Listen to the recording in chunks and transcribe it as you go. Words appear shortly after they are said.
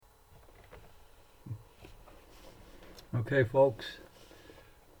Okay, folks.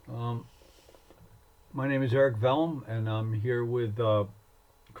 Um, my name is Eric Vellum, and I'm here with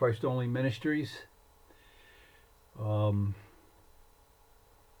Christ Only Ministries, um,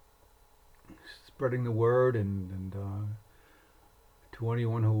 spreading the word and to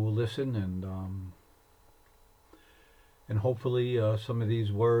anyone who will listen, and hopefully some of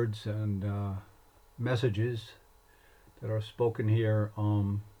these words and messages that are spoken here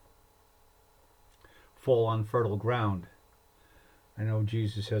fall on fertile ground. I know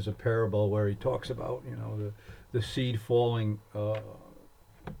Jesus has a parable where he talks about the seed falling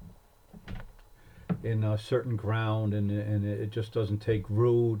in a certain ground, and it just doesn't take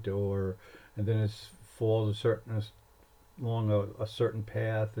root, or and then it falls along a certain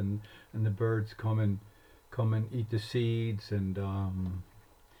path, and the birds come and eat the seeds, and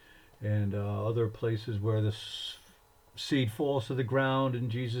other places where the seed falls to the ground,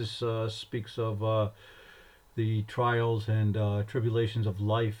 and Jesus speaks of the trials and tribulations of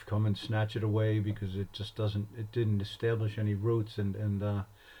life come and snatch it away because it didn't establish any roots, and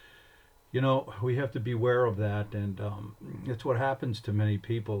we have to beware of that, and it's what happens to many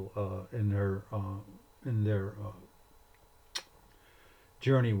people in their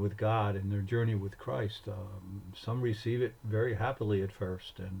journey with God and their journey with Christ. Some receive it very happily at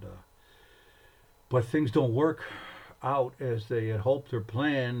first, and but things don't work out as they had hoped or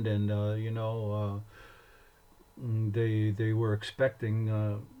planned, and they were expecting,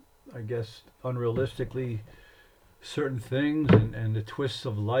 I guess, unrealistically certain things, and the twists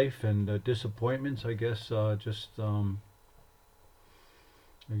of life and disappointments, I guess, it just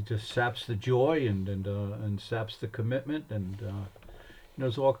saps the joy and saps the commitment, and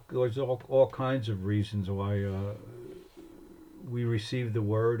there's all kinds of reasons why we receive the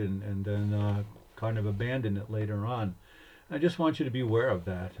word and then kind of abandon it later on. I just want you to be aware of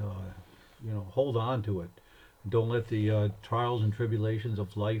that. Hold on to it. Don't let the trials and tribulations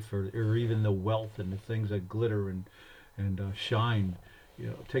of life, or even the wealth and the things that glitter and shine,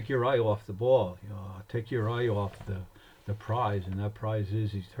 take your eye off the ball. Take your eye off the prize, and that prize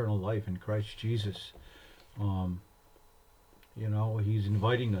is eternal life in Christ Jesus. Um, He's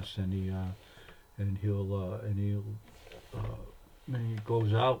inviting us, and he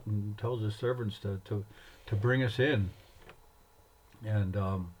goes out and tells his servants to bring us in, and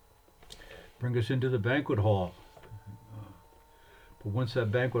bring us into the banquet hall. But once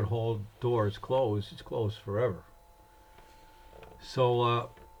that banquet hall door is closed, it's closed forever. So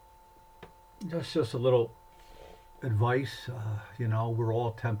that's just a little advice. We're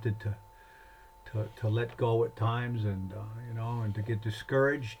all tempted to let go at times, and to get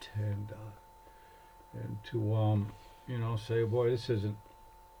discouraged, and to say, boy, this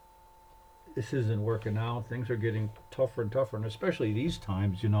isn't working out. Things are getting tougher and tougher, and especially these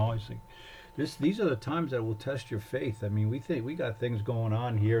times. I think these are the times that will test your faith. I mean, we think we got things going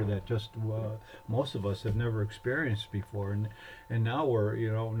on here that just most of us have never experienced before, and now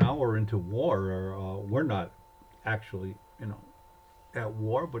we're into war. Or we're not actually at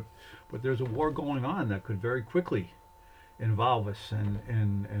war, but there's a war going on that could very quickly involve us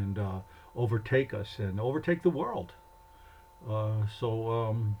and overtake us and overtake the world.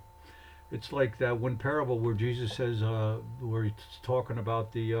 So it's like that one parable where Jesus says, where he's talking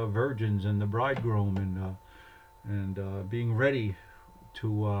about the virgins and the bridegroom, and being ready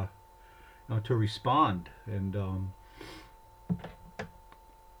to respond. And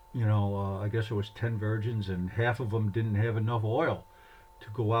I guess there was 10 virgins, and half of them didn't have enough oil to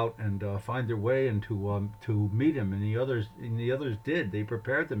go out and find their way and to meet him, and the others did. They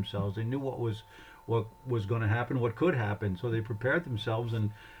prepared themselves. They knew what was going to happen, what could happen, so they prepared themselves,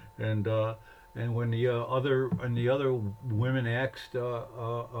 and and when the other women asked the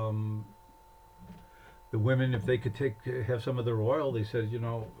women if they could have some of their oil, they said,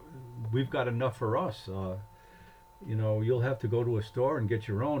 we've got enough for us. You'll have to go to a store and get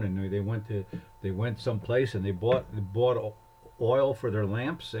your own. And they went someplace and they bought oil for their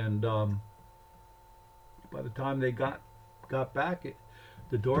lamps, and by the time they got back,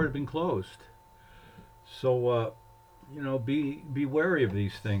 the door had been closed. So be wary of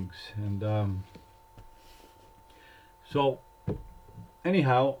these things. And so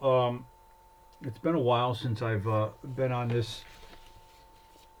anyhow, it's been a while since I've been on this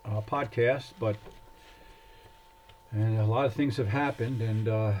podcast, and a lot of things have happened, and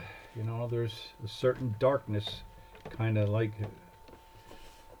there's a certain darkness, kind of like,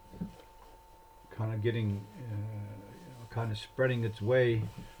 kind of getting, kind of spreading its way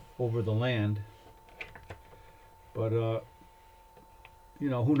over the land. But who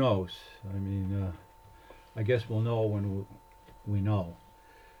knows? I mean, I guess we'll know when we know.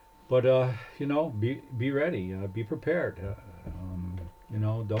 But be ready, be prepared.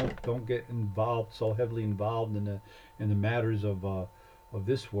 Don't get involved so heavily involved in the matters of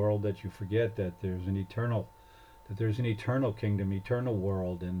this world that you forget that there's an eternal kingdom, eternal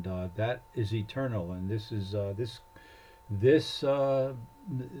world, and that is eternal. And this is this this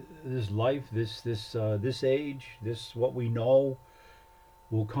life, this age, this what we know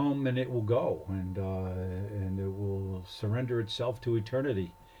will come and it will go, and it will surrender itself to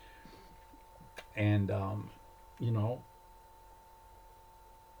eternity. And you know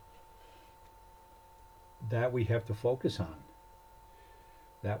that we have to focus on,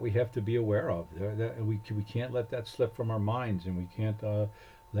 that we have to be aware of. That we can't let that slip from our minds, and we can't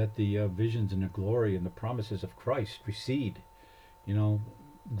let the visions and the glory and the promises of Christ recede.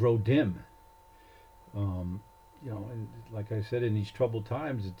 Grow dim. And like I said, in these troubled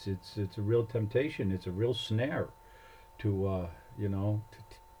times, it's a real temptation. It's a real snare to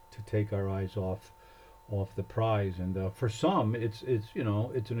to take our eyes off the prize. And for some, it's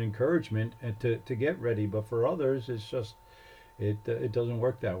an encouragement and to get ready. But for others, it's just it doesn't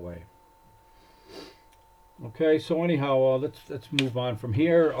work that way. Okay, so anyhow, let's move on from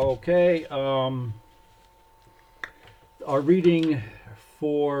here. Okay, our reading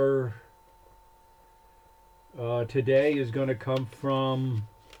for today is going to come from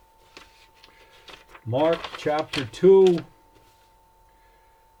Mark chapter 2.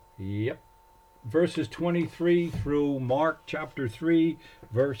 Yep. Verses 23 through Mark chapter 3,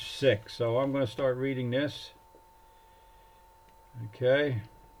 verse 6. So I'm going to start reading this. Okay.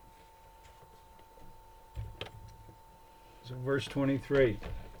 So verse 23.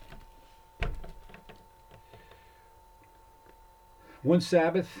 One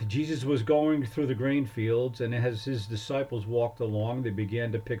Sabbath, Jesus was going through the grain fields, and as his disciples walked along, they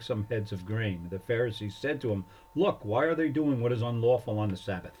began to pick some heads of grain. The Pharisees said to him, "Look, why are they doing what is unlawful on the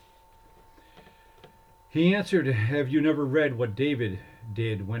Sabbath?" He answered, "Have you never read what David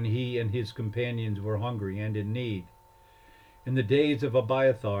did when he and his companions were hungry and in need? In the days of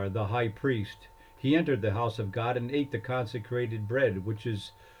Abiathar the high priest, he entered the house of God and ate the consecrated bread, which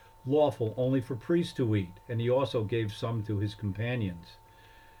is lawful only for priests to eat, and he also gave some to his companions.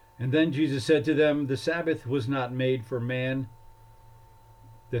 And then Jesus said to them, the Sabbath was not made for man.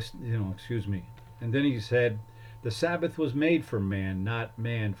 And then he said, the Sabbath was made for man, not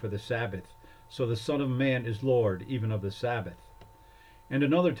man for the Sabbath. So the Son of Man is Lord, even of the Sabbath." And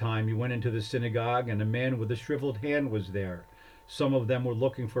another time he went into the synagogue, and a man with a shriveled hand was there. Some of them were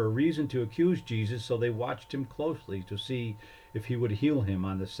looking for a reason to accuse Jesus, so they watched him closely to see if he would heal him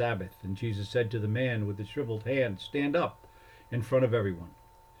on the Sabbath. And Jesus said to the man with the shriveled hand, "Stand up," in front of everyone.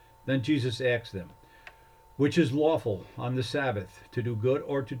 Then Jesus asked them, "Which is lawful on the Sabbath, to do good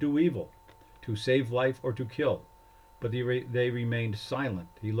or to do evil, to save life or to kill?" But they remained silent.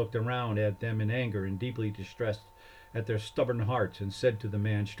 He looked around at them in anger and deeply distressed at their stubborn hearts, and said to the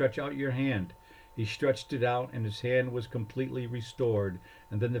man, "Stretch out your hand." He stretched it out, and his hand was completely restored.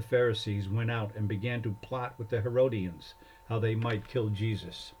 And then the Pharisees went out and began to plot with the Herodians how they might kill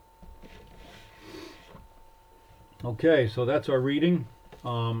Jesus. Okay, so that's our reading.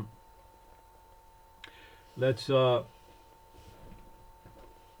 Let's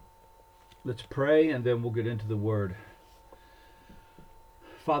pray, and then we'll get into the Word.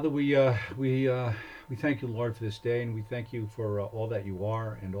 Father, we thank you, Lord, for this day, and we thank you for all that you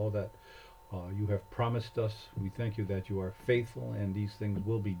are and all that you have promised us. We thank you that you are faithful, and these things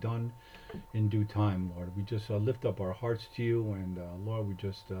will be done in due time, Lord. We just lift up our hearts to you, and Lord, we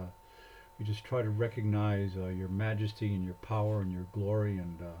just try to recognize your majesty and your power and your glory,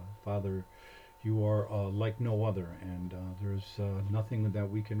 and Father, you are like no other, and there's nothing that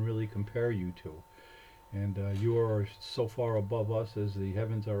we can really compare you to. And you are so far above us as the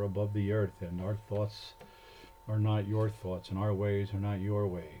heavens are above the earth, and our thoughts are not your thoughts, and our ways are not your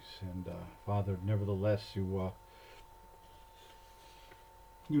ways. And Father, nevertheless, you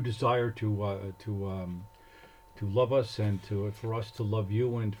desire to love us, and for us to love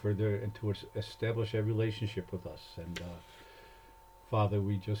you, and to establish a relationship with us. And Father,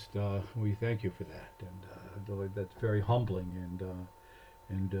 we thank you for that, and that's very humbling,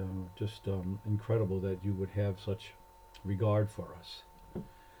 and just incredible that you would have such regard for us.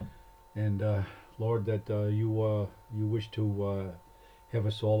 And Lord, that you wish to have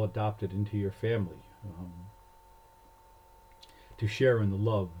us all adopted into your family, to share in the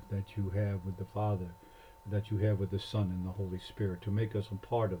love that you have with the Father, that you have with the Son and the Holy Spirit, to make us a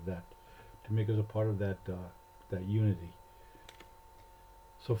part of that, that unity.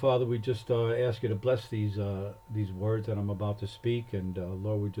 So, Father, we just ask you to bless these words that I'm about to speak, and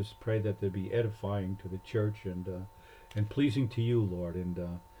Lord, we just pray that they be edifying to the church and pleasing to you, Lord. And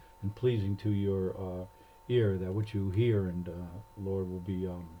and pleasing to your ear, that what you hear and Lord will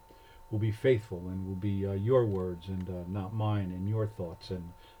be faithful and will be your words and not mine, and your thoughts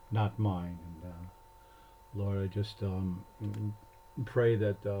and not mine. And Lord, I just pray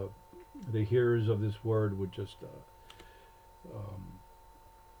that the hearers of this word would just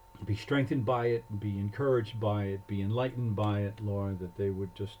be strengthened by it, be encouraged by it, be enlightened by it, Lord, that they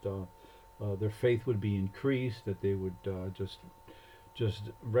would just their faith would be increased, that they would just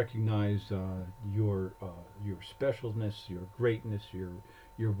recognize your specialness, your greatness,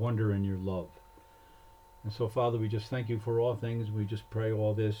 your wonder, and your love. And so, Father, we just thank you for all things. We just pray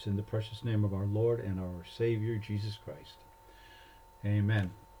all this in the precious name of our Lord and our Savior, Jesus Christ. Amen.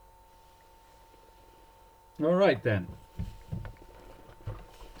 All right, then.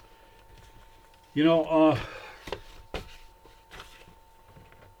 You know,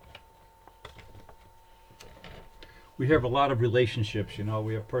 we have a lot of relationships. You know,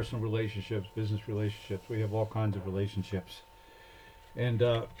 we have personal relationships, business relationships. We have all kinds of relationships. And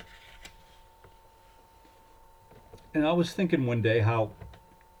I was thinking one day how,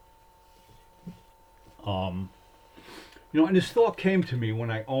 and this thought came to me when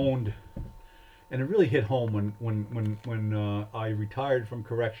I owned, and it really hit home when I retired from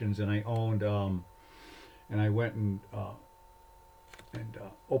corrections and I owned, and I went and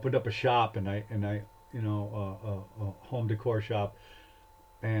opened up a shop, and I a home decor shop,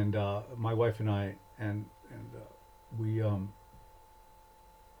 and my wife and I we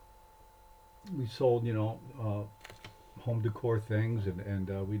sold home decor things, and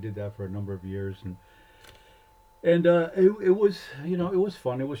we did that for a number of years, and it was it was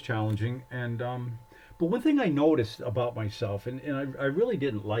fun, it was challenging, and but one thing I noticed about myself, and I really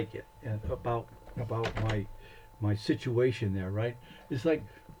didn't like it, and about my situation there, right? It's like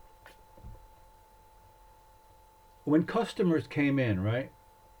when customers came in, right?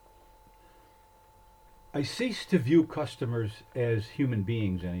 I ceased to view customers as human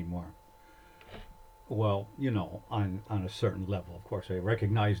beings anymore. Well, on a certain level, of course, I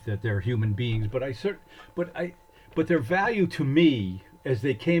recognize that they're human beings, but their value to me as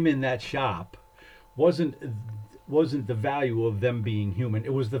they came in that shop wasn't the value of them being human.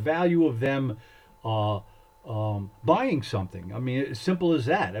 It was the value of them buying something. I mean, as simple as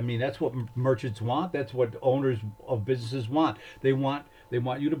that. I mean, that's what merchants want. That's what owners of businesses want. They want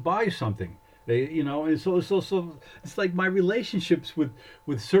you to buy something. And so it's like my relationships with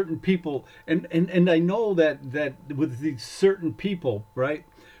certain people, and I know that with these certain people, right,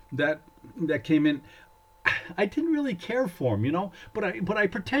 that came in, I didn't really care for them, but I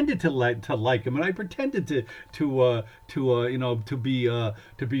pretended to like them, and I pretended to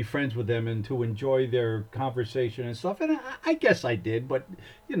be friends with them and to enjoy their conversation and stuff, and I guess I did, but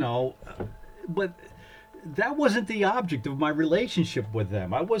but that wasn't the object of my relationship with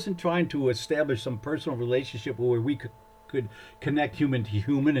them. I wasn't trying to establish some personal relationship where we could connect human to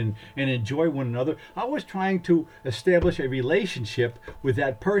human and enjoy one another. I was trying to establish a relationship with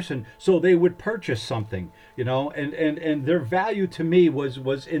that person so they would purchase something, and their value to me was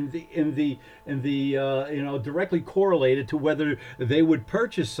in the directly correlated to whether they would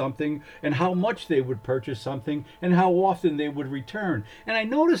purchase something and how much they would purchase something and how often they would return. And I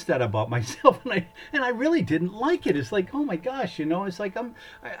noticed that about myself, and I really didn't like it. It's like, oh my gosh, it's like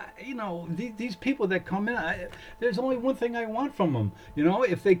these people that come in, there's only one thing I want from them.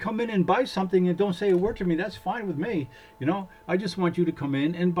 If they come in and buy something and don't say a word to me, that's fine with me. I just want you to come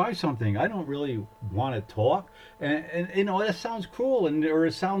in and buy something. I don't really want to talk, and that sounds cruel, or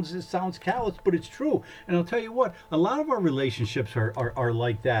it sounds callous, but it's true. And I'll tell you what, a lot of our relationships are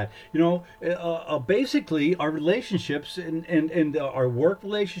like that. Basically our relationships and our work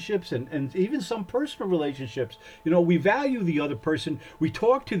relationships and even some personal relationships. We value the other person, we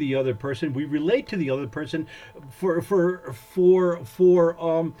talk to the other person, we relate to the other person for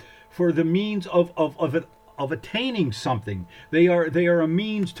the means of attaining something. They are a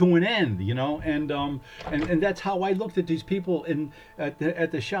means to an end, and that's how I looked at these people at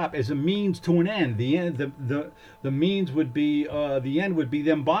the shop, as a means to an end. The end, the means would be the end would be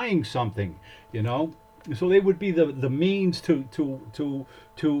them buying something, So they would be the means to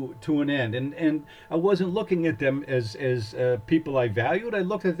an end, and I wasn't looking at them as people I valued. I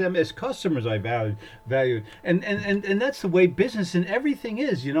looked at them as customers I valued, and that's the way business and everything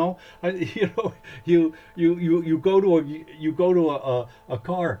is. You go to a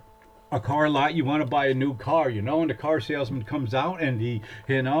car lot, you want to buy a new car, and the car salesman comes out, and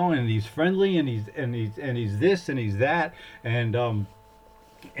and he's friendly, and he's this and he's that, and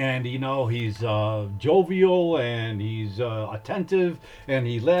he's jovial, and he's attentive, and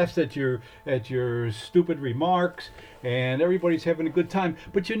he laughs at your stupid remarks, and everybody's having a good time.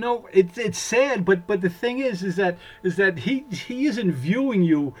 But it's sad. But the thing is that he isn't viewing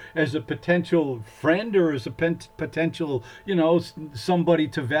you as a potential friend or as a potential somebody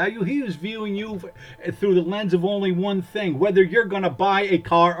to value. He is viewing you through the lens of only one thing: whether you're going to buy a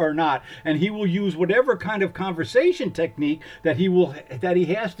car or not. And he will use whatever kind of conversation technique that he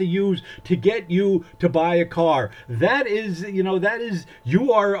has to use to get you to buy a car. That is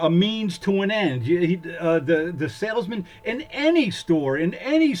you are a means to an end. The salesman in any store, in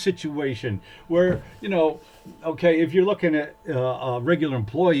any situation where okay, if you're looking at regular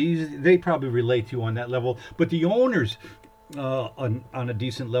employees, they probably relate to you on that level. But the owners, on a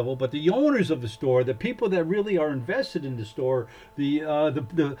decent level, but the owners of the store, the people that really are invested in the store, the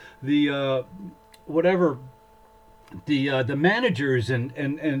whatever, the managers and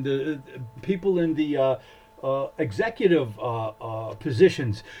the people in the executive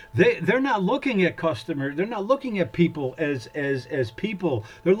positions, they're not looking at customers. They're not looking at people as people.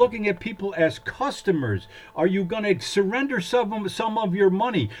 They're looking at people as customers. Are you going to surrender some of your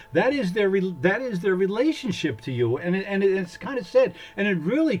money? That is their relationship to you, and it's kind of sad, and it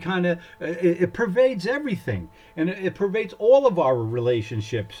really kind of it pervades everything, and it pervades all of our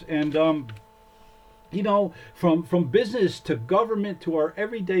relationships, and from business to government to our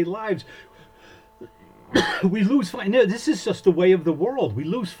everyday lives. We lose. This is just the way of the world. We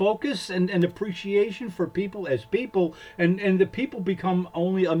lose focus and appreciation for people as people, and the people become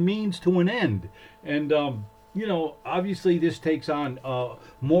only a means to an end. And obviously this takes on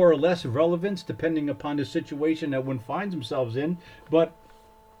more or less relevance depending upon the situation that one finds themselves in. But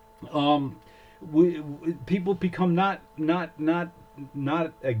people become not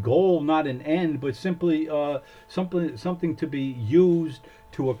a goal, not an end, but simply something to be used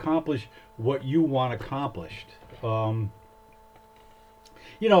to accomplish what you want accomplished. Like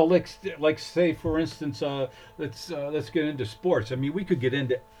say for instance, let's get into sports. I mean, we could get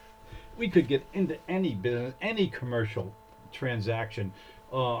into any business, any commercial transaction,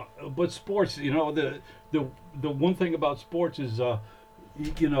 but sports. The one thing about sports is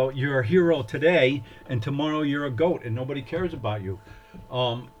you're a hero today, and tomorrow you're a goat, and nobody cares about you.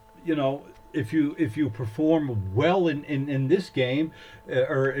 If you perform well in this game,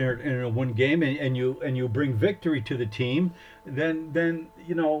 or in one game, and you bring victory to the team, then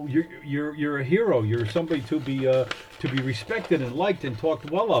you're a hero. You're somebody to be respected and liked and talked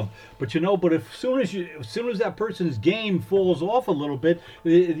well of. But as soon as that person's game falls off a little bit,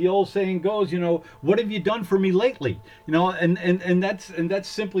 the old saying goes, what have you done for me lately? And that's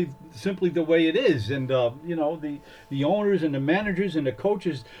simply the way it is. And the owners and the managers and the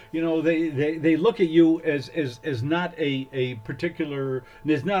coaches, they look at you as not a particular,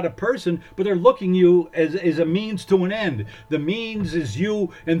 as not a person, but they're looking you as a means to an end. The means is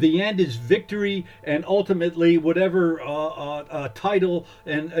you, and the end is victory, and ultimately whatever title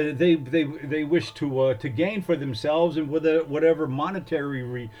and they wish to gain for themselves, and whatever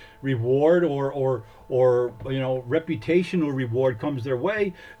monetary reward or reputational reward comes their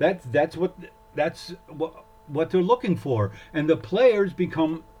way. That's what they're looking for, and the players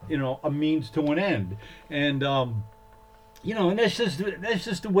become a means to an end, and and that's just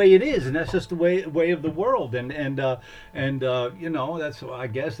the way it is, and that's just the way of the world, and that's, I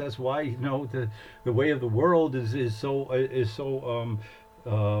guess that's why the way of the world is so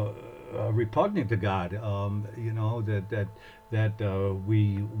repugnant to God. That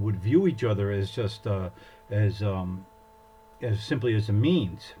we would view each other as just as simply as a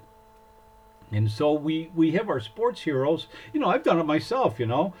means. And so we have our sports heroes. I've done it myself.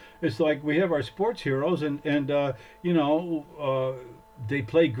 It's like we have our sports heroes, and they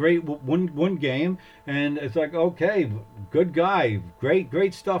play great one game, and it's like, okay, good guy,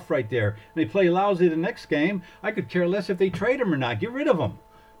 great stuff right there. And they play lousy the next game. I could care less if they trade him or not. Get rid of him.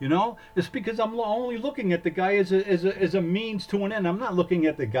 It's because I'm only looking at the guy as a means to an end. I'm not looking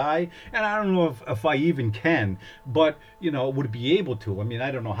at the guy, and I don't know if I even can, but would be able to. I mean, I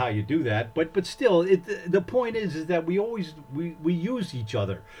don't know how you do that, but still, the point is that we use each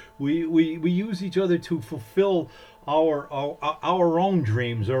other. We use each other to fulfill our own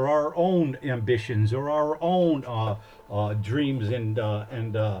dreams, or our own ambitions, or our own dreams and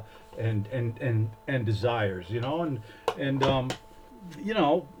desires.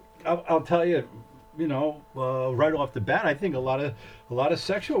 I'll tell you, right off the bat, I think a lot of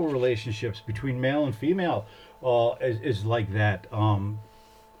sexual relationships between male and female is like that.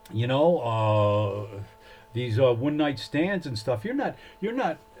 These one night stands and stuff. You're not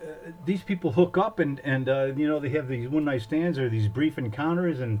these people hook up and you know, they have these one night stands or these brief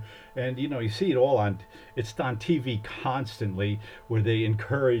encounters, and you know, you see it all on, it's on TV constantly, where they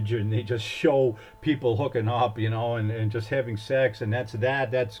encourage and they just show people hooking up, you know, and just having sex, and that's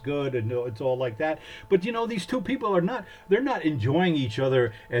good, and it's all like that. But you know, these two people are not, they're not enjoying each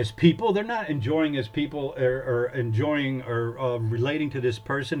other as people. They're not enjoying as people, or enjoying or relating to this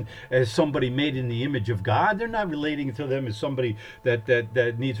person as somebody made in the image of God. They're not relating to them as somebody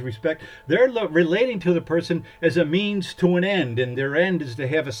that needs respect. They're relating to the person as a means to an end, and their end is to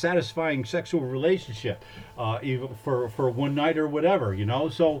have a satisfying sexual relationship, even for one night or whatever, you know.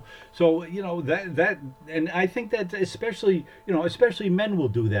 So you know, that and I think that especially, you know, especially men will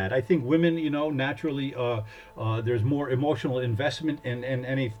do that. I think women, you know, naturally, there's more emotional investment in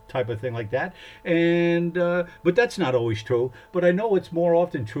any type of thing like that, and but that's not always true. But I know it's more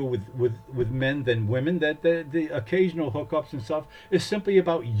often true with men than women, that the occasional hookups and stuff is simply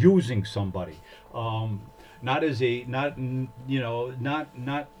about using somebody, not as a, not, you know, not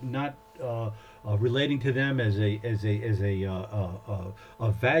relating to them as a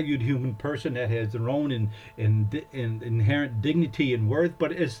valued human person that has their own in inherent dignity and worth,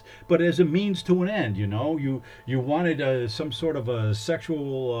 but as a means to an end. You know, you wanted some sort of a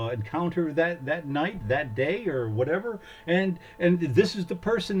sexual encounter that night, that day, or whatever, and this is the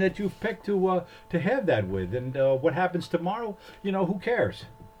person that you've picked to have that with, and what happens tomorrow, you know, who cares?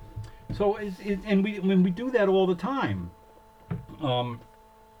 So and when we do that all the time.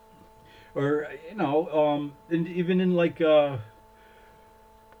 Or you know, and even in like you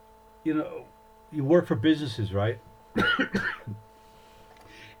know, you work for businesses, right?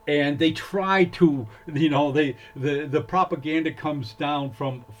 And they try to, you know, the propaganda comes down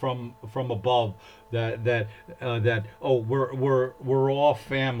from above, that oh, we're all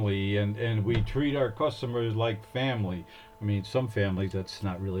family, and we treat our customers like family. I mean, some families that's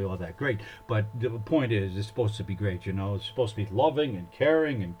not really all that great, but the point is, it's supposed to be great. You know, it's supposed to be loving and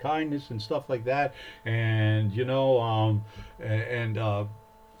caring and kindness and stuff like that. And you know, and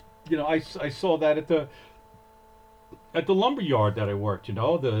you know, I saw that at the lumber yard that I worked. You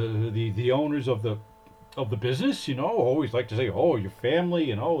know, the owners of the business, you know, always like to say, oh, your family,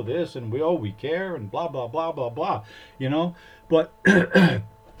 and oh, this, and we care, and blah blah blah blah blah. You know, but.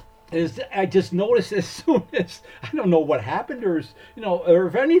 I just noticed, as soon as, I don't know what happened, or you know, or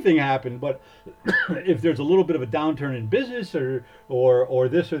if anything happened, but if there's a little bit of a downturn in business, or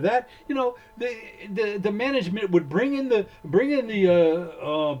this or that, you know, the management would bring in the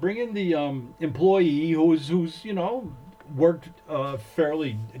employee who's you know, worked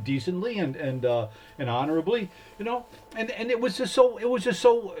fairly decently and honorably, you know, and it was just so,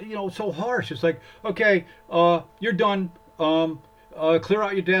 you know, so harsh. It's like, okay, you're done. Clear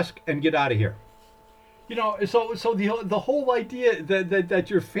out your desk and get out of here. You know, so the whole idea that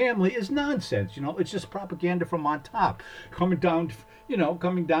your family is nonsense. You know, it's just propaganda from on top, coming down. You know,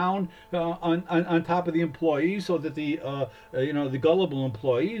 coming down on top of the employees, so that the you know, the gullible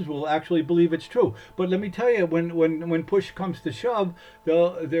employees will actually believe it's true. But let me tell you, when push comes to shove,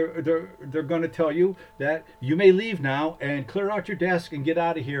 they're going to tell you that you may leave now and clear out your desk and get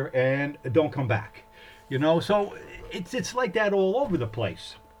out of here and don't come back. You know, so it's like that all over the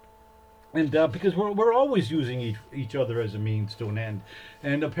place, and because we're always using each other as a means to an end,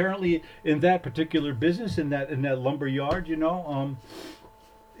 and apparently in that particular business, in that lumber yard, you know,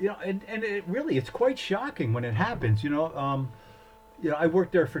 and it really, it's quite shocking when it happens. You know, I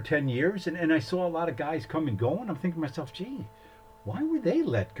worked there for 10 years, and I saw a lot of guys come and go, and I'm thinking to myself, gee, why were they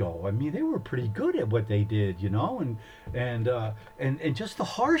let go? I mean, they were pretty good at what they did, you know, and just the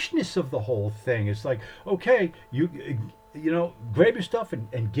harshness of the whole thing. It's like, okay, you know, grab your stuff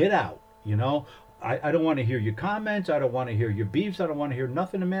and get out. You know, I don't want to hear your comments. I don't want to hear your beefs. I don't want to hear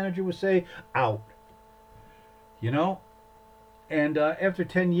nothing the manager would say. Out. You know, and after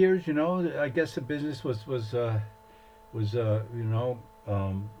 10 years, you know, I guess the business was you know.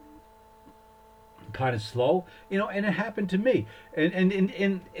 Kind of slow, you know, and it happened to me. And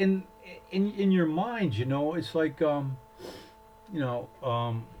in your mind, you know, it's like, you know,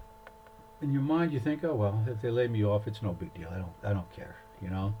 in your mind you think, oh well, if they lay me off, it's no big deal. I don't care, you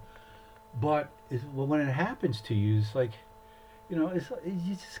know. But well, when it happens to you, it's like, you know,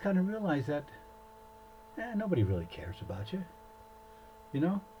 you just kind of realize that nobody really cares about you. You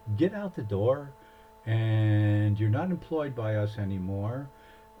know, get out the door, and you're not employed by us anymore.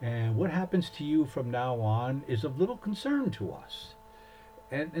 And what happens to you from now on is of little concern to us.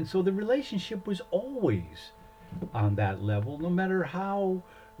 And so the relationship was always on that level, no matter how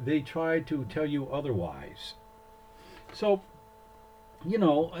they tried to tell you otherwise. So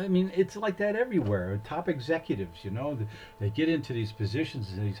I mean, it's like that everywhere. Top executives, they get into these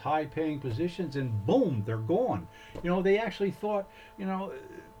positions, these high-paying positions, and boom, they're gone. They actually thought, you know,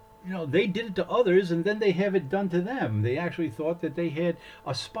 they did it to others, and then they have it done to them. They actually thought that they had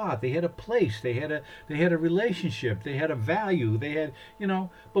a spot, they had a place, they had a relationship, they had a value, they had,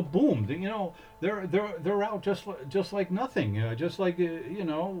 but boom, they're out just like nothing, just like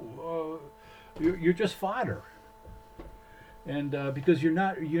you're just fodder. And because you're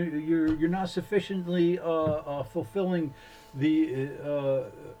not sufficiently fulfilling the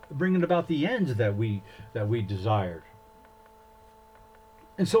bringing about the ends that we desired.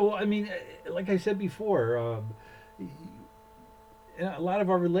 And so, I mean, like I said before, a lot of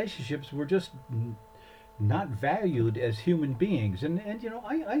our relationships were just not valued as human beings. And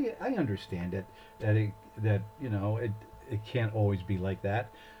I understand that it can't always be like that,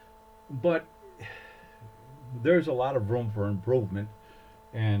 but there's a lot of room for improvement.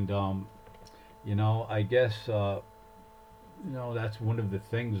 And I guess that's one of the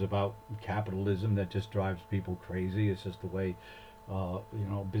things about capitalism that just drives people crazy. It's just the way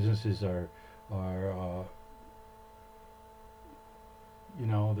businesses are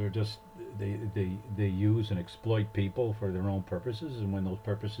they're just they use and exploit people for their own purposes, and when those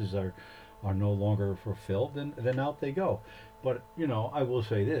purposes are no longer fulfilled, then out they go. But I will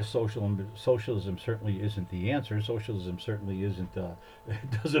say this: socialism certainly isn't the answer. Socialism certainly isn't.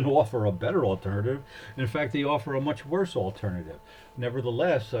 It doesn't offer a better alternative. In fact, they offer a much worse alternative.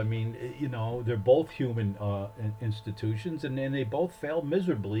 Nevertheless, I mean, they're both human institutions, and they both fail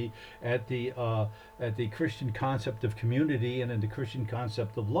miserably at the Christian concept of community and in the Christian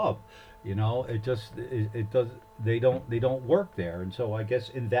concept of love. It does they don't work there. And so I guess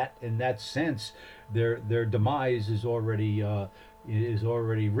in that sense, their demise is already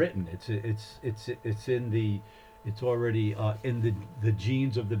written. It's already in the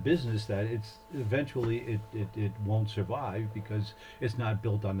genes of the business that it's eventually it won't survive because it's not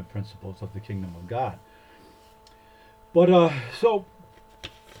built on the principles of the kingdom of God. But so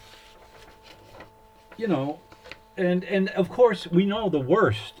you know, and of course we know the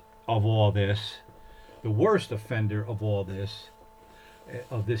worst of all this, the worst offender of this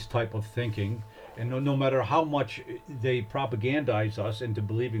type of thinking, and no matter how much they propagandize us into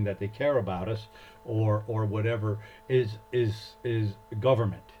believing that they care about us or whatever, is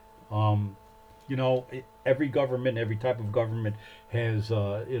government. Every government, every type of government has,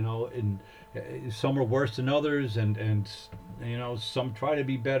 some are worse than others, and some try to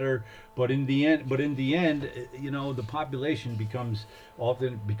be better, but in the end, the population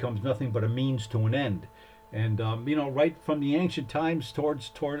often becomes nothing but a means to an end. And right from the ancient times toward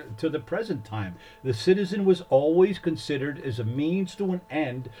to the present time, the citizen was always considered as a means to an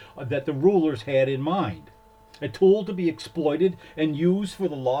end that the rulers had in mind, a tool to be exploited and used for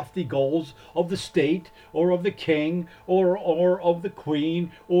the lofty goals of the state or of the king or of the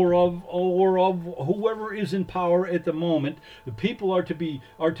queen or of whoever is in power at the moment. The people are to be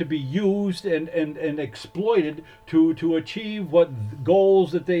used and exploited to achieve what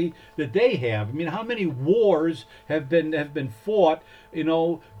goals that they have. I mean, how many wars have been fought,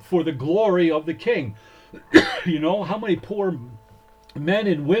 for the glory of the king? How many poor men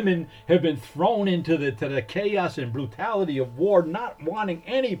and women have been thrown into the chaos and brutality of war, not wanting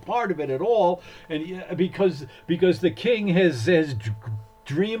any part of it at all, and because the king has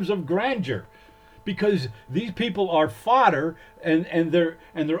dreams of grandeur, because these people are fodder, and they're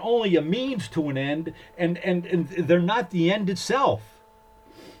only a means to an end, and they're not the end itself.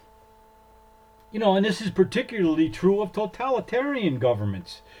 And this is particularly true of totalitarian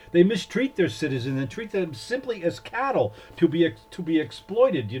governments. They mistreat their citizens and treat them simply as cattle to be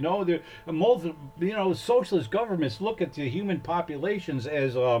exploited. Socialist governments look at the human populations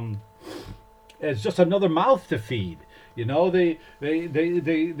as just another mouth to feed. They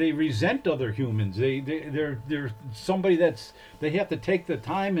resent other humans. They're somebody they have to take the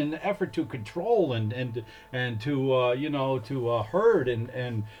time and effort to control and to herd,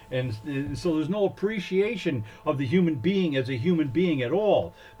 and so there's no appreciation of the human being as a human being at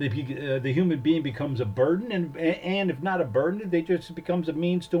all. The human being becomes a burden, and if not a burden, they just becomes a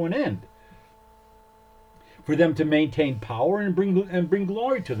means to an end for them to maintain power and bring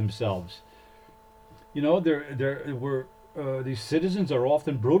glory to themselves. These citizens are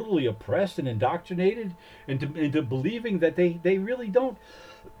often brutally oppressed and indoctrinated into believing that they really don't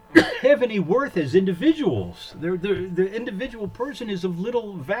have any worth as individuals. The individual person is of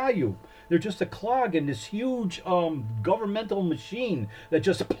little value. They're just a clog in this huge governmental machine that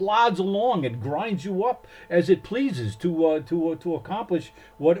just plods along and grinds you up as it pleases to accomplish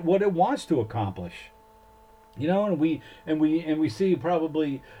what it wants to accomplish. And we see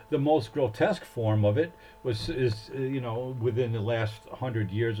probably the most grotesque form of it is within the last 100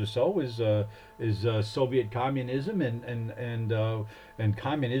 years or so is Soviet communism and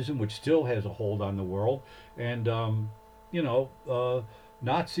communism, which still has a hold on the world, and you know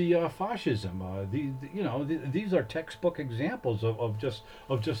Nazi fascism. These are textbook examples of just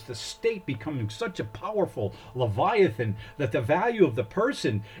the state becoming such a powerful leviathan that the value of the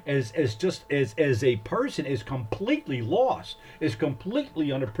person as a person is completely lost, is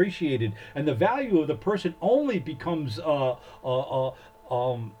completely unappreciated, and the value of the person only becomes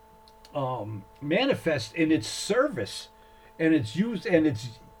manifest in its service and its use and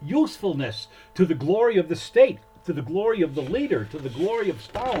its usefulness to the glory of the state, to the glory of the leader, to the glory of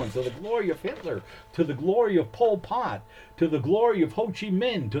Stalin, to the glory of Hitler, to the glory of Pol Pot, to the glory of Ho Chi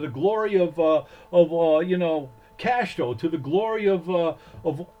Minh, to the glory of Castro, to the glory of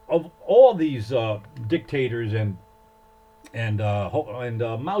all these dictators and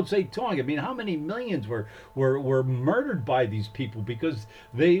Mao Zedong. I mean, how many millions were murdered by these people because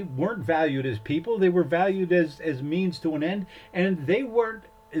they weren't valued as people; they were valued as means to an end, and they weren't.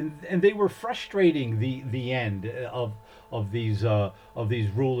 And they were frustrating the end of these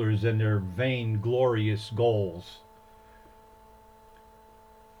rulers and their vain glorious goals.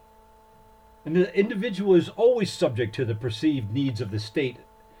 And the individual is always subject to the perceived needs of the state.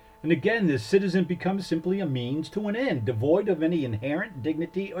 And again, the citizen becomes simply a means to an end, devoid of any inherent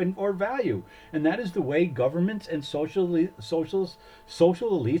dignity or value. And that is the way governments and social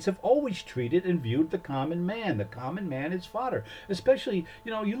elites have always treated and viewed the common man. The common man is fodder. Especially,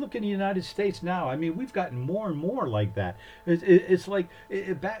 you look in the United States now. I mean, we've gotten more and more like that. It's like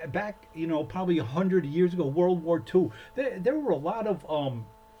back, probably 100 years ago, World War II. There were a lot of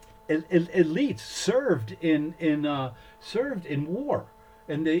elites served in war.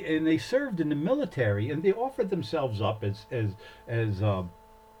 And they served in the military, and they offered themselves up as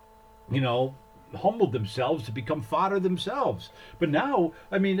humbled themselves to become fodder themselves. But now,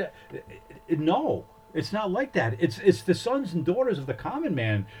 I mean, no, it's not like that. It's the sons and daughters of the common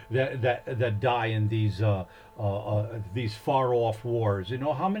man that die in these far off wars.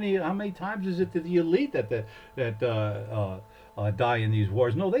 How many times is it to the elite that die in these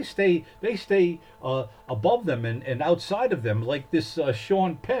wars? No, they stay above them and outside of them, like this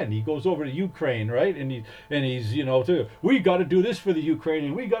Sean Penn. He goes over to Ukraine, right? And he's we got to do this for the Ukraine,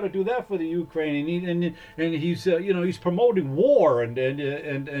 and we got to do that for the Ukraine, and he's promoting war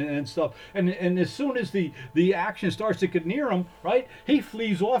and stuff. And as soon as the action starts to get near him, right, he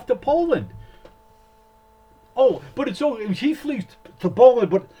flees off to Poland. Oh, but he flees to Poland,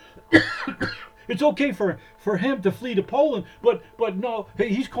 but it's okay for him to flee to Poland, but no,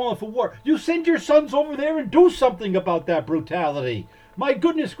 he's calling for war. You send your sons over there and do something about that brutality. My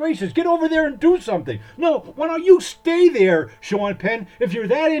goodness gracious, get over there and do something. No, why don't you stay there, Sean Penn, if you're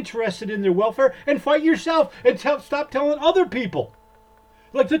that interested in their welfare, and fight yourself and stop telling other people,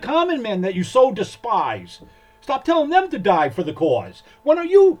 like the common men that you so despise. Stop telling them to die for the cause. Why don't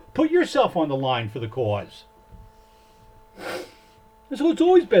you put yourself on the line for the cause? So it's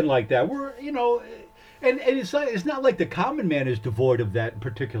always been like that. And it's not like the common man is devoid of that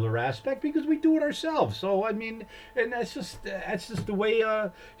particular aspect, because we do it ourselves. So I mean, and that's just the way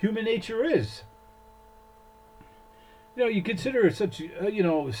human nature is. You consider such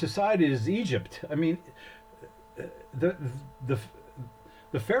society as Egypt. I mean, the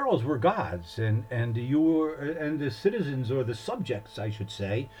pharaohs were gods, and the citizens, or the subjects, I should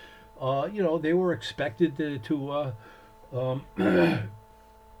say, they were expected to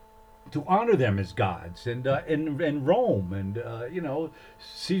to honor them as gods, and Rome, and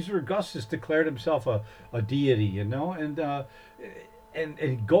Caesar Augustus declared himself a deity, and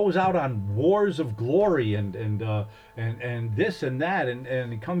he goes out on wars of glory, and this and that,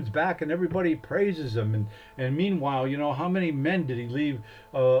 and he comes back and everybody praises him, and meanwhile, how many men did he leave,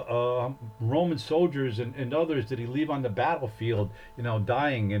 Roman soldiers and others did he leave on the battlefield,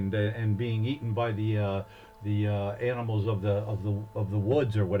 dying and being eaten by the animals of the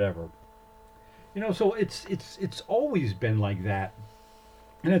woods or whatever. So it's always been like that,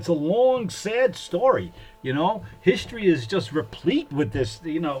 and it's a long, sad story. History is just replete with this.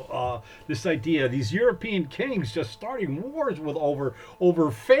 This idea, these European kings just starting wars with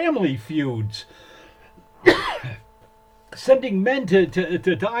over family feuds. Sending men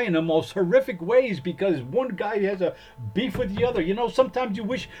to die in the most horrific ways because one guy has a beef with the other. Sometimes you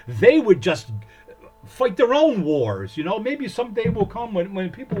wish they would just fight their own wars. Maybe someday will come when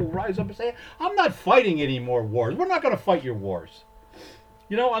people will rise up and say, I'm not fighting any more wars. We're not going to fight your wars.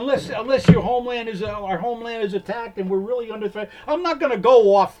 Unless our homeland is attacked and we're really under threat. I'm not going to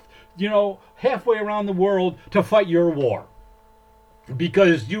go off halfway around the world to fight your war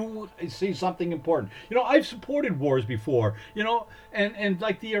because you see something important. I've supported wars before, and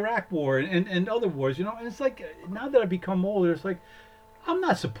like the Iraq War and other wars, and it's like now that I've become older, it's like I'm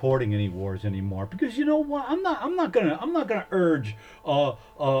not supporting any wars anymore because you know what? I'm not gonna urge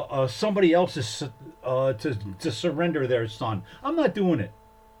somebody else's to surrender their son. I'm not doing it.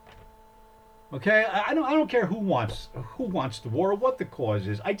 Okay, I don't care who wants the war or what the cause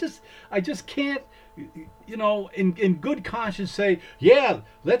is. I just can't, in good conscience say, yeah,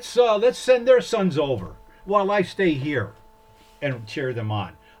 let's send their sons over while I stay here and cheer them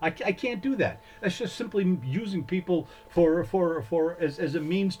on. I can't do that. That's just simply using people for as a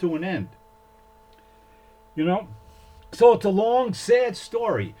means to an end. You know, so it's a long, sad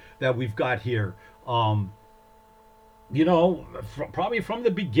story that we've got here. Probably from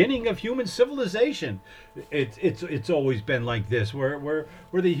the beginning of human civilization, it's always been like this, where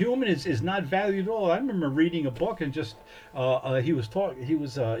the human is not valued at all. I remember reading a book and just he was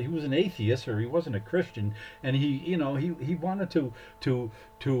an atheist, or he wasn't a Christian, and he wanted to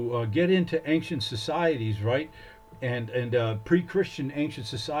get into ancient societies, right? And pre-Christian ancient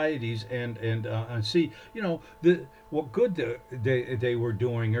societies and see what good they were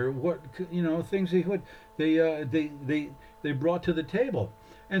doing, or what things they brought to the table.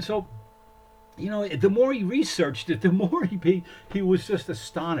 And so the more he researched it, the more he was just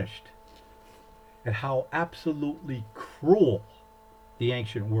astonished at how absolutely cruel the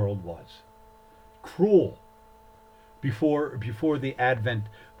ancient world was. Cruel before the advent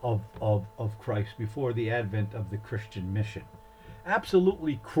of Christ, before the advent of the Christian mission.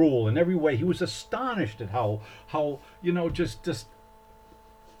 Absolutely cruel in every way. He was astonished at how just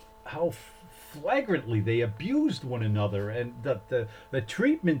how flagrantly they abused one another, and the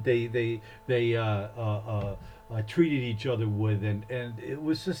treatment they treated each other with, and it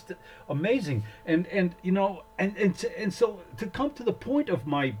was just amazing. And so to come to the point of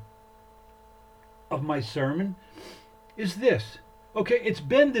my sermon is this. Okay, it's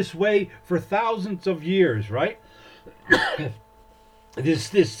been this way for thousands of years, right?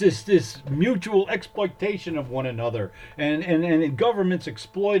 This mutual exploitation of one another, and governments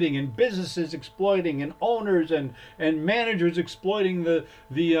exploiting, and businesses exploiting, and owners and managers exploiting the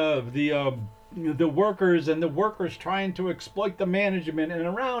workers, and the workers trying to exploit the management, and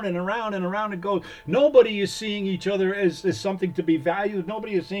around and around and around it goes. Nobody is seeing each other as something to be valued.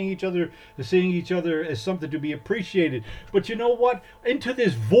 Nobody is seeing each other as something to be appreciated. But you know what? Into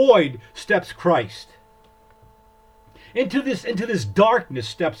this void steps Christ. Into this darkness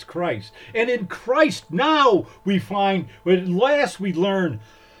steps Christ. And in Christ now we find, at last we learn,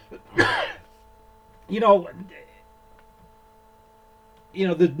 the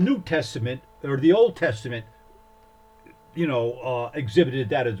New Testament or the Old Testament, exhibited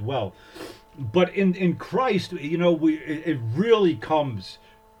that as well. But in Christ, it really comes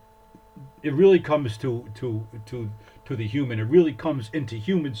to the human. It really comes into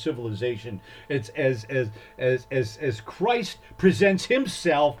human civilization. It's as Christ presents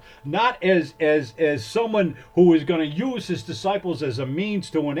himself, not as someone who is going to use his disciples as a means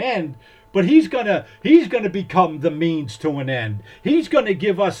to an end, but he's gonna become the means to an end. He's gonna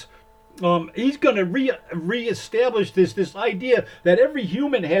give us. He's going to reestablish this idea that every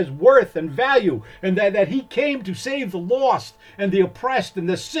human has worth and value, and that he came to save the lost and the oppressed and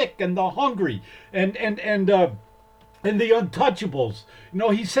the sick and the hungry and the untouchables.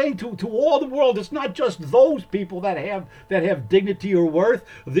 He's saying to all the world, it's not just those people that have dignity or worth,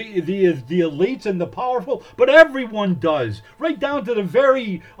 the elites and the powerful, but everyone does, right down to the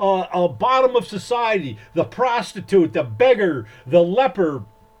very bottom of society, the prostitute, the beggar, the leper,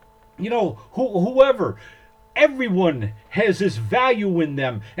 whoever. Everyone has this value in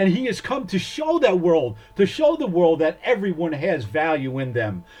them, and he has come to show the world that everyone has value in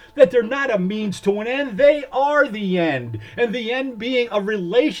them, that they're not a means to an end, they are the end, and the end being a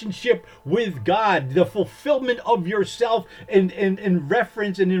relationship with God, the fulfillment of yourself in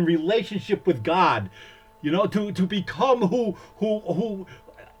reference and in relationship with God, to become who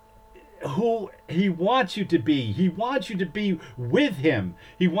he wants you to be. He wants you to be with him.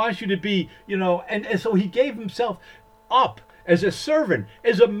 He wants you to be, and so he gave himself up as a servant,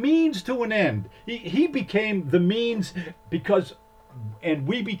 as a means to an end. He became the means and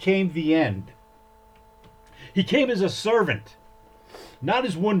we became the end. He came as a servant, not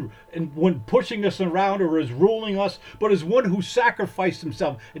as one pushing us around or as ruling us, but as one who sacrificed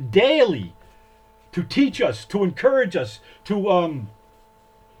himself daily to teach us, to encourage us, to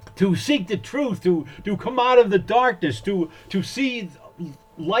seek the truth, to come out of the darkness, to see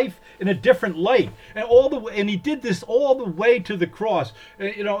life in a different light, and he did this all the way to the cross.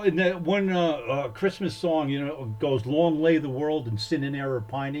 You know, in that one Christmas song, you know, it goes, "Long lay the world in sin and error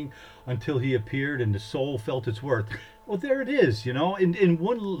pining, until he appeared and the soul felt its worth." Well, there it is. You know, in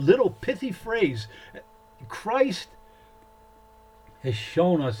one little pithy phrase, Christ has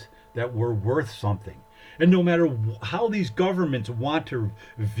shown us that we're worth something. And no matter how these governments want to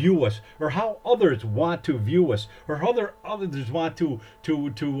view us, or how others want to view us, or how others want to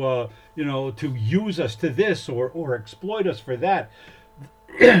use us to this or exploit us for that,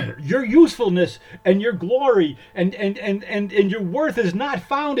 your usefulness and your glory and your worth is not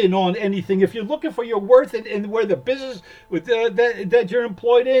found in on anything. If you're looking for your worth in where the business with that you're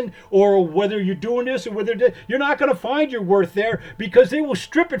employed in, or whether you're doing this or whether you're not going to find your worth there, because they will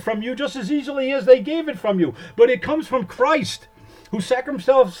strip it from you just as easily as they gave it from you. But it comes from Christ, who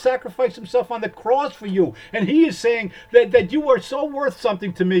sacrificed himself on the cross for you. And he is saying that you are so worth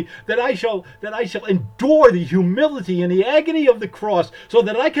something to me that I shall endure the humility and the agony of the cross, so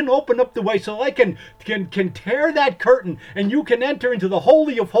that I can open up the way, so I can tear that curtain, and you can enter into the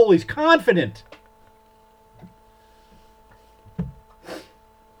Holy of Holies confident.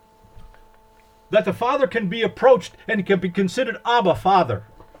 That the Father can be approached and can be considered Abba, Father,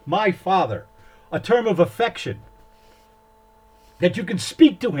 my Father, a term of affection. That you can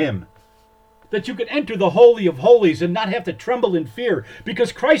speak to him, that you can enter the Holy of Holies and not have to tremble in fear,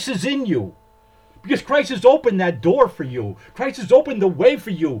 because Christ is in you, because Christ has opened that door for you. Christ has opened the way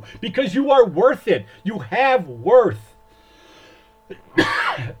for you, because you are worth it. You have worth.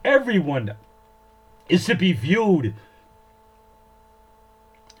 Everyone is to be viewed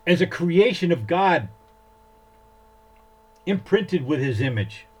as a creation of God, imprinted with his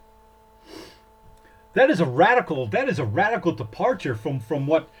image. That is a radical departure from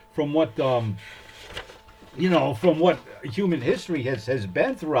what human history has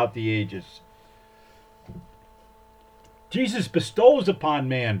been throughout the ages. Jesus bestows upon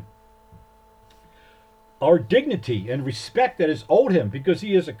man our dignity and respect that is owed him, because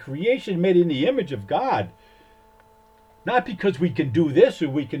he is a creation made in the image of God. Not because we can do this or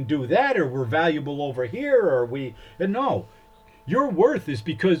we can do that, or we're valuable over here, or no. Your worth is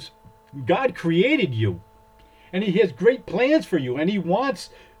because God created you, and he has great plans for you, and he wants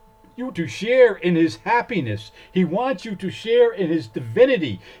you to share in his happiness. He wants you to share in his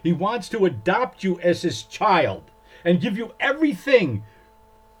divinity. He wants to adopt you as his child and give you everything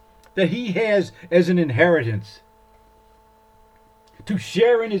that he has as an inheritance, to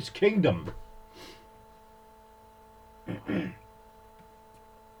share in his kingdom.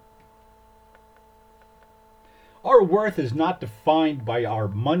 Our worth is not defined by our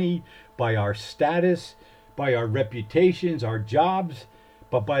money, by our status, by our reputations, our jobs,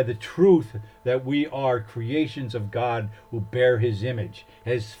 but by the truth that we are creations of God who bear his image.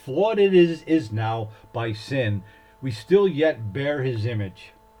 As flawed it is now by sin, we still yet bear his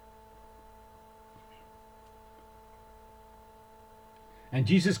image. And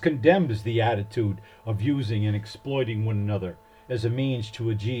Jesus condemns the attitude of using and exploiting one another as a means to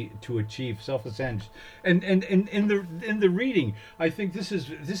achieve self-ascent. And in the reading, I think this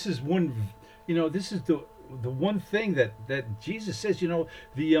is one, this is the one thing that Jesus says.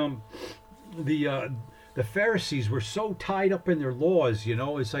 The Pharisees were so tied up in their laws.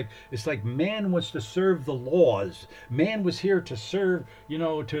 It's like man wants to serve the laws. Man was here to serve,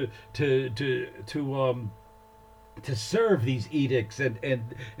 to serve these edicts, and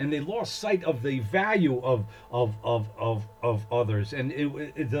they lost sight of the value of others, and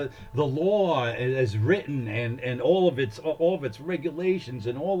the law as written, and all of its regulations,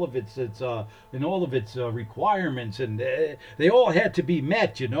 and all of its requirements, and they all had to be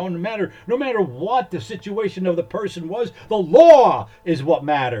met. No matter what the situation of the person was, the law is what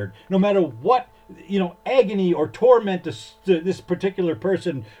mattered. No matter what agony or torment this particular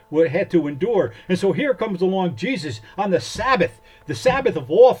person had to endure. And so here comes along Jesus on the Sabbath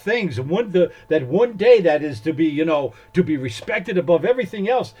of all things, that one day that is to be respected above everything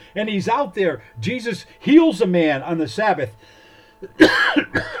else. And he's out there. Jesus heals a man on the Sabbath,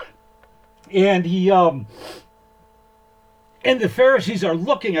 and and the Pharisees are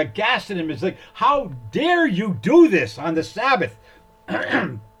looking aghast at him. It's like, how dare you do this on the Sabbath?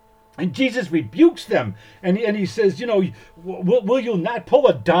 And Jesus rebukes them, and he says, will you not pull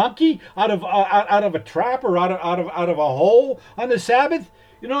a donkey out of a trap, or out of a hole on the Sabbath?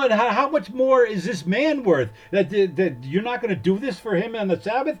 And how much more is this man worth that you're not going to do this for him on the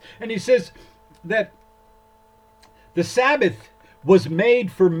Sabbath? And he says that the Sabbath was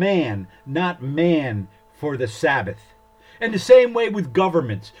made for man, not man for the Sabbath. And the same way with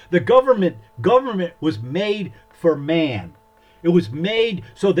governments. The government was made for man. It was made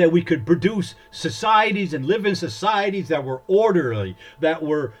so that we could produce societies and live in societies that were orderly, that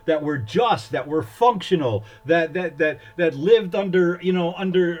were just, that were functional, that lived under,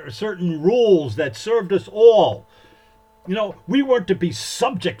 under certain rules that served us all. We weren't to be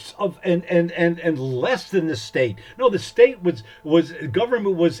subjects of and less than the state. No, the state was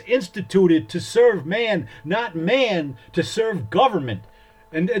government was instituted to serve man, not man to serve government.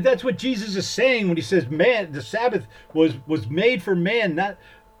 And that's what Jesus is saying when he says, "Man, the Sabbath was made for man,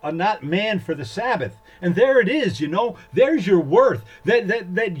 not man for the Sabbath." And there it is. There's your worth.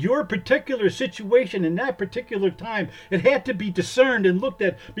 That your particular situation in that particular time, it had to be discerned and looked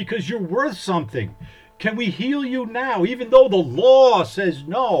at because you're worth something. Can we heal you now, even though the law says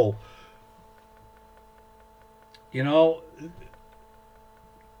no?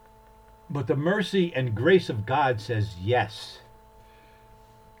 But the mercy and grace of God says yes.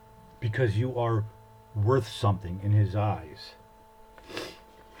 Because you are worth something in his eyes.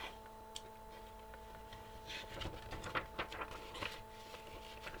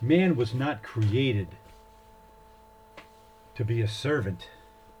 Man was not created to be a servant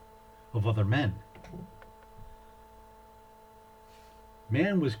of other men.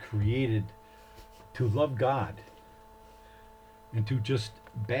 Man was created to love God and to just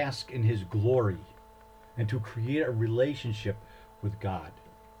bask in his glory and to create a relationship with God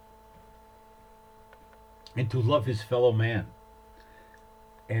and to love his fellow man.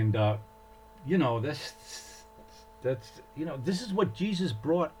 And this is what Jesus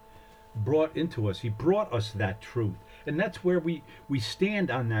brought into us. He brought us that truth, and that's where we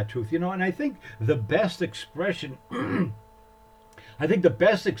stand on that truth. And I think the best expression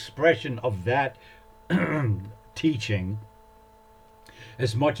of that teaching,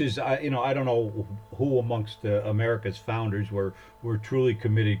 as much as I don't know who amongst America's founders were truly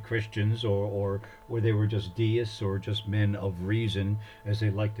committed Christians, or they were just deists or just men of reason, as they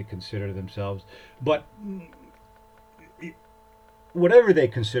like to consider themselves. But whatever they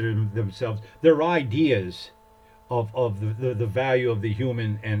consider themselves, their ideas of the value of the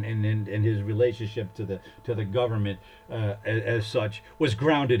human and his relationship to the government as such was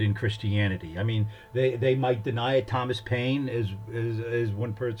grounded in Christianity. I mean, they might deny it. Thomas Paine, as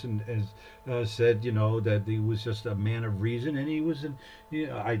one person has said, that he was just a man of reason, and he was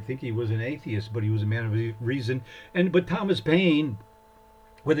I think he was an atheist, but he was a man of reason. But Thomas Paine,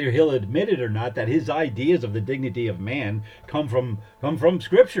 whether he'll admit it or not, that his ideas of the dignity of man come from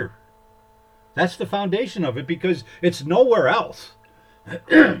Scripture. That's the foundation of it, because it's nowhere else.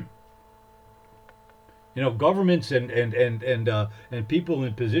 Governments and people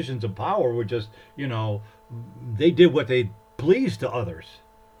in positions of power were just, they did what they pleased to others.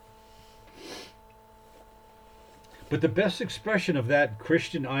 But the best expression of that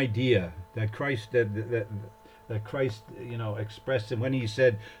Christian idea that Christ expressed, and when he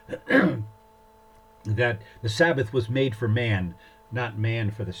said that the Sabbath was made for man, not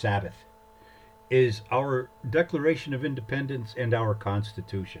man for the Sabbath, is our Declaration of Independence and our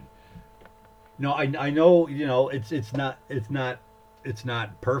Constitution. No, I know, it's not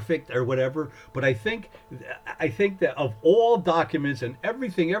perfect or whatever, but I think that of all documents and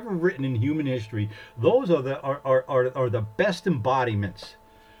everything ever written in human history, those are the best embodiments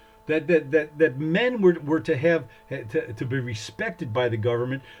that men were to have to be respected by the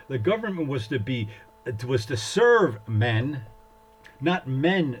government. The government was to serve men, not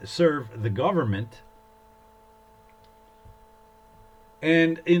men serve the government.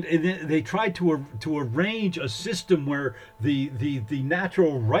 And they tried to arrange a system where the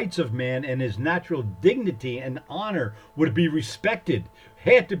natural rights of man and his natural dignity and honor would be respected,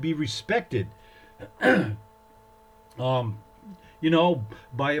 had to be respected. By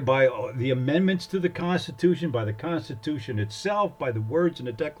the amendments to the Constitution, by the Constitution itself, by the words in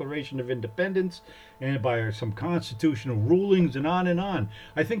the Declaration of Independence, and by some constitutional rulings, and on and on.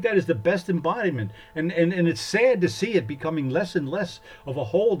 I think that is the best embodiment, and it's sad to see it becoming less and less of a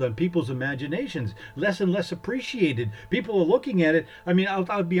hold on people's imaginations, less and less appreciated. People are looking at it. I mean,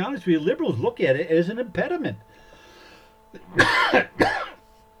 I'll be honest with you, liberals look at it as an impediment.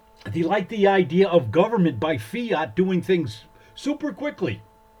 They like the idea of government by fiat doing things super quickly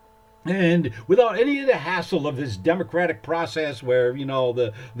and without any of the hassle of this democratic process where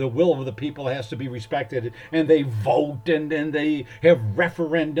the will of the people has to be respected, and they vote and they have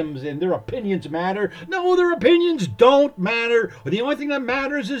referendums and their opinions matter. No, their opinions don't matter. The only thing that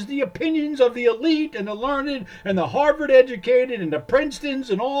matters is the opinions of the elite and the learned and the Harvard educated and the Princetons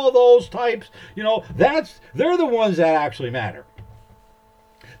and all those types. They're the ones that actually matter.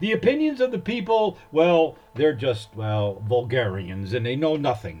 The opinions of the people, well, they're just, vulgarians, and they know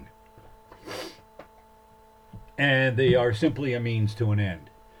nothing. and they are simply a means to an end.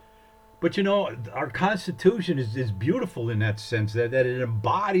 But our Constitution is beautiful in that sense, that it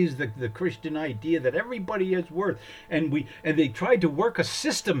embodies the Christian idea that everybody is worth, and they tried to work a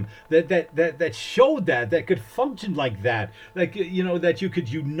system that showed that could function like that, like that you could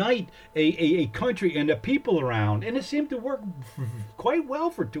unite a country and a people around, and it seemed to work quite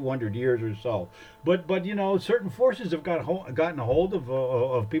well for 200 years or so. But certain forces have gotten a hold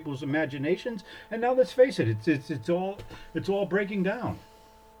of people's imaginations, and now let's face it, it's all breaking down.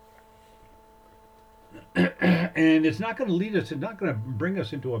 And it's not going to lead us. It's not going to bring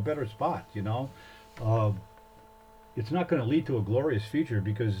us into a better spot. Uh, it's not going to lead to a glorious future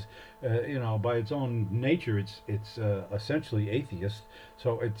because, by its own nature, it's essentially atheist.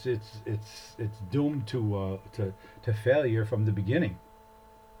 So it's doomed to failure from the beginning.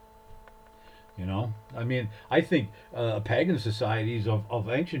 I mean, I think pagan societies of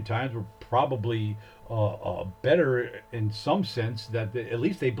ancient times were probably better in some sense that at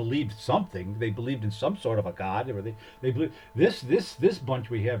least they believed something. They believed in some sort of a god, or they believe this bunch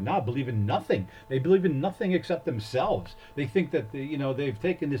we have now believe in nothing. They believe in nothing except themselves. They think that they've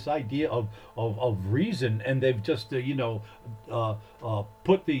taken this idea of reason and they've just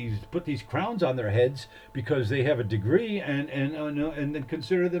put these crowns on their heads because they have a degree and then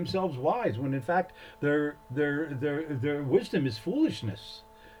consider themselves wise when in fact their wisdom is foolishness.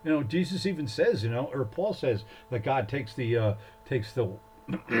 Jesus even says, or Paul says that God takes the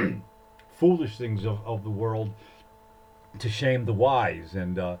foolish things of the world to shame the wise,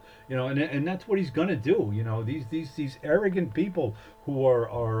 and that's what he's gonna do. These arrogant people who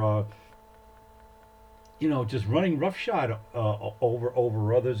are just running roughshod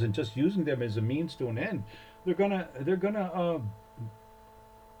over others and just using them as a means to an end. They're gonna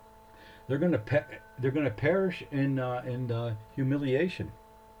perish in humiliation,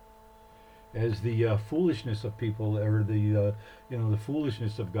 as the foolishness of people, or the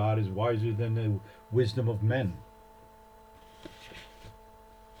foolishness of God is wiser than the wisdom of men.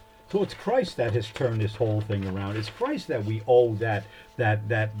 So it's Christ that has turned this whole thing around. It's Christ that we owe that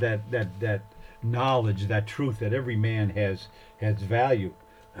knowledge, that truth, that every man has value.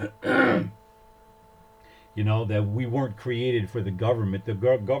 That we weren't created for the government. The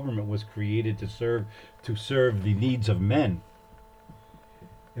government was created to serve the needs of men.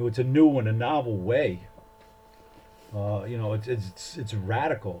 It's a new and a novel way. It's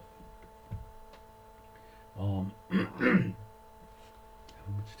radical. How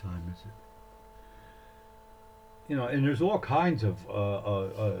much time is it? And there's all kinds of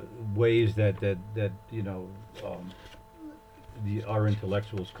ways that our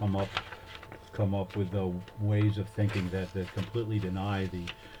intellectuals come up with ways of thinking that completely deny the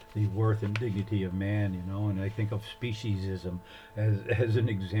worth and dignity of man. And I think of speciesism as an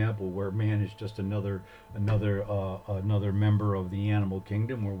example where man is just another member of the animal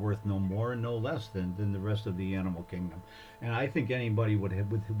kingdom. We're worth no more and no less than the rest of the animal kingdom. And I think anybody with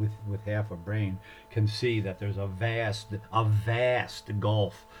half a brain can see that there's a vast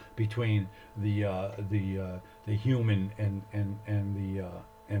gulf between the human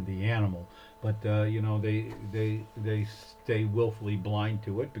and the animal. But they stay willfully blind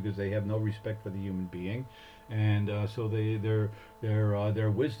to it because they have no respect for the human being, and so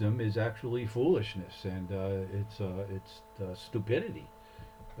their wisdom is actually foolishness, and it's stupidity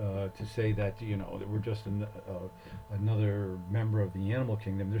to say that that we're just another member of the animal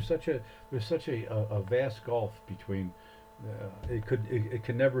kingdom. There's such a vast gulf between. It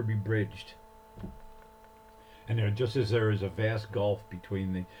can never be bridged. And just as there is a vast gulf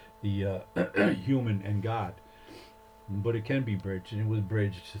between the human and God, but it can be bridged, and it was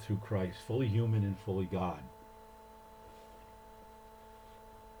bridged through Christ, fully human and fully God.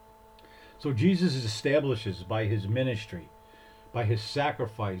 So Jesus establishes by his ministry, by his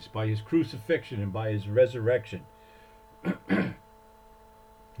sacrifice, by his crucifixion, and by his resurrection, that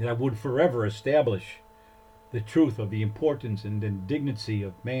would forever establish the truth of the importance and the dignity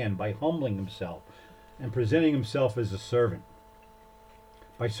of man by humbling himself and presenting himself as a servant,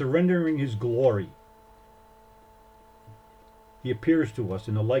 by surrendering his glory. He appears to us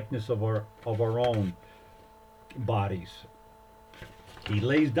in the likeness of our own bodies. He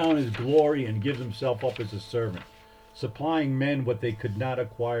lays down his glory and gives himself up as a servant, supplying men what they could not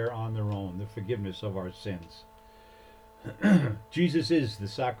acquire on their own, the forgiveness of our sins. Jesus is the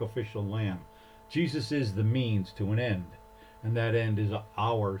sacrificial lamb. Jesus is the means to an end, and that end is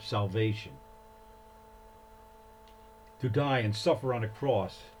our salvation. To die and suffer on a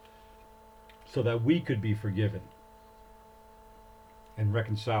cross so that we could be forgiven and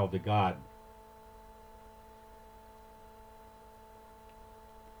reconciled to God.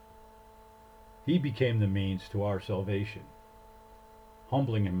 He became the means to our salvation,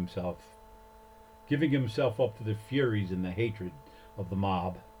 humbling himself, giving himself up to the furies and the hatred of the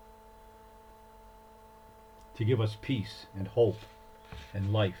mob, to give us peace and hope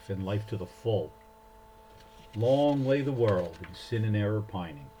and life to the full. Long lay the world in sin and error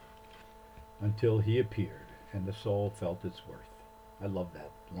pining, until he appeared and the soul felt its worth. I love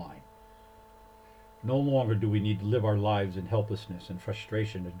that line. No longer do we need to live our lives in helplessness and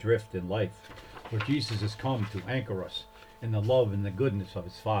frustration, adrift in life, where Jesus has come to anchor us in the love and the goodness of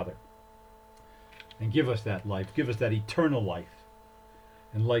his Father, and give us that life, give us that eternal life,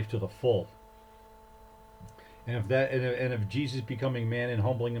 and life to the full. And if Jesus becoming man and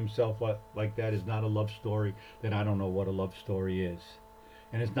humbling himself like that is not a love story, then I don't know what a love story is.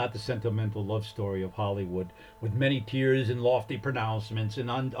 And it's not the sentimental love story of Hollywood with many tears and lofty pronouncements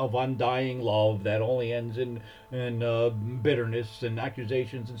of undying love that only ends in bitterness and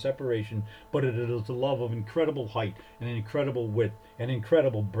accusations and separation. But it is a love of incredible height and incredible width and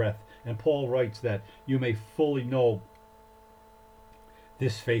incredible breadth. And Paul writes that you may fully know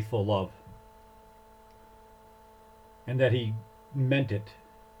this faithful love, and that he meant it,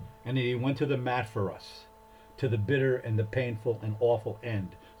 and that he went to the mat for us, to the bitter and the painful and awful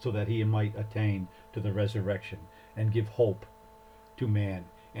end, so that he might attain to the resurrection and give hope to man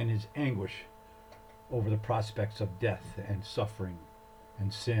and his anguish over the prospects of death and suffering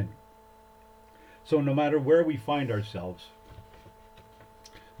and sin. So no matter where we find ourselves,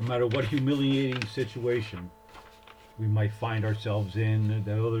 no matter what humiliating situation we might find ourselves in,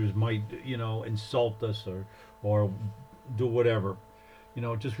 that others might, insult us or do whatever,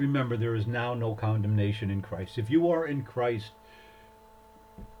 just remember there is now no condemnation in Christ. If you are in Christ,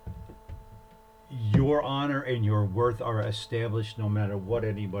 your honor and your worth are established no matter what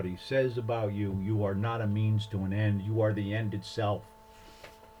anybody says about you. You are not a means to an end. You are the end itself,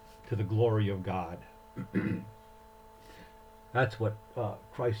 to the glory of God. That's what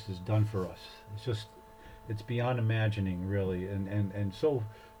Christ has done for us. It's beyond imagining, really. And so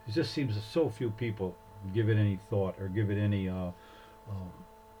it just seems that so few people give it any thought or give it any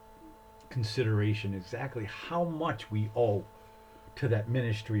consideration exactly how much we owe to that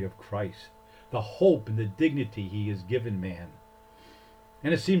ministry of Christ, the hope and the dignity he has given man.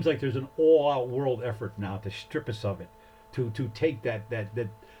 And it seems like there's an all-out world effort now to strip us of it, to take that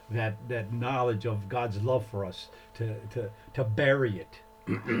knowledge of God's love for us, to bury it,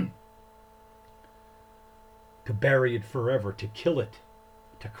 to bury it forever, to kill it,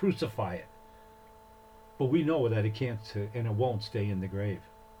 to crucify it. But we know that it can't and it won't stay in the grave.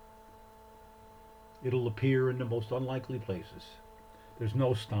 It'll appear in the most unlikely places. There's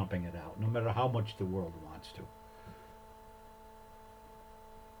no stomping it out, no matter how much the world wants to.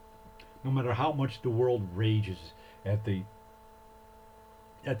 No matter how much the world rages at the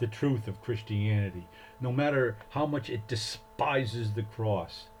truth of Christianity, no matter how much it despises the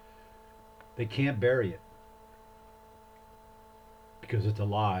cross, they can't bury it, because it's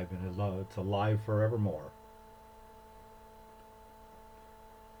alive, and it's alive forevermore.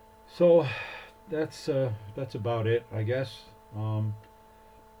 So that's about it, I guess.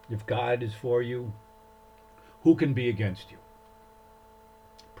 If God is for you, who can be against you?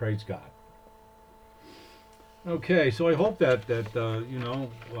 Praise God. Okay, so I hope that that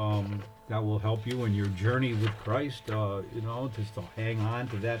will help you in your journey with Christ. Just to hang on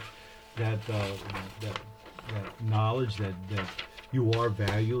to that knowledge that you are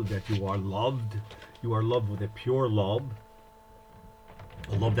valued, that you are loved. You are loved with a pure love,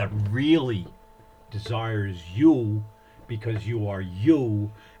 a love that really desires you because you are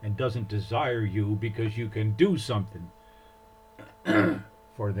you, and doesn't desire you because you can do something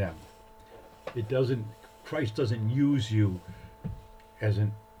for them. Christ doesn't use you as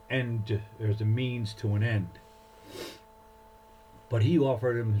an end, as a means to an end. But he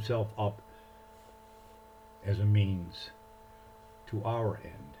offered himself up as a means to our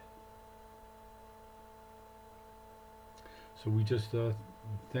end. So we just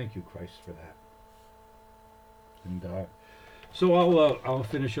thank you, Christ, for that. And so I'll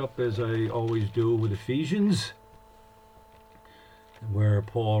finish up as I always do with Ephesians, where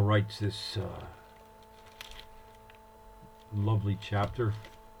Paul writes this lovely chapter.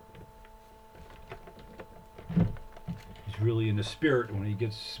 He's really in the spirit when he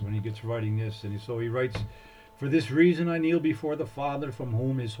gets writing this, and so he writes, "For this reason I kneel before the Father, from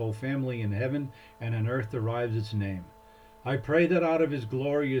whom his whole family in heaven and on earth derives its name. I pray that out of his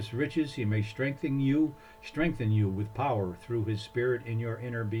glorious riches he may strengthen you with power through his Spirit in your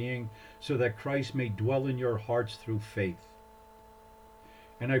inner being, so that Christ may dwell in your hearts through faith.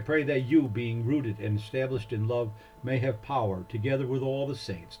 And I pray that you, being rooted and established in love, may have power, together with all the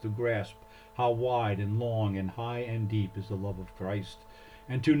saints, to grasp how wide and long and high and deep is the love of Christ,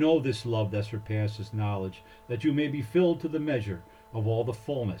 and to know this love that surpasses knowledge, that you may be filled to the measure of all the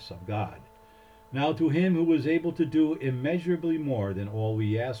fullness of God. Now to him who is able to do immeasurably more than all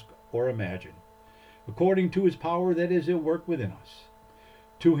we ask or imagine, according to his power that is at work within us,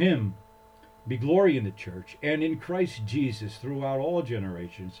 to him be glory in the church and in Christ Jesus throughout all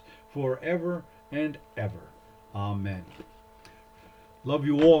generations, forever and ever. Amen. Love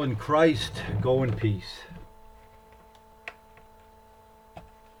you all in Christ. Go in peace.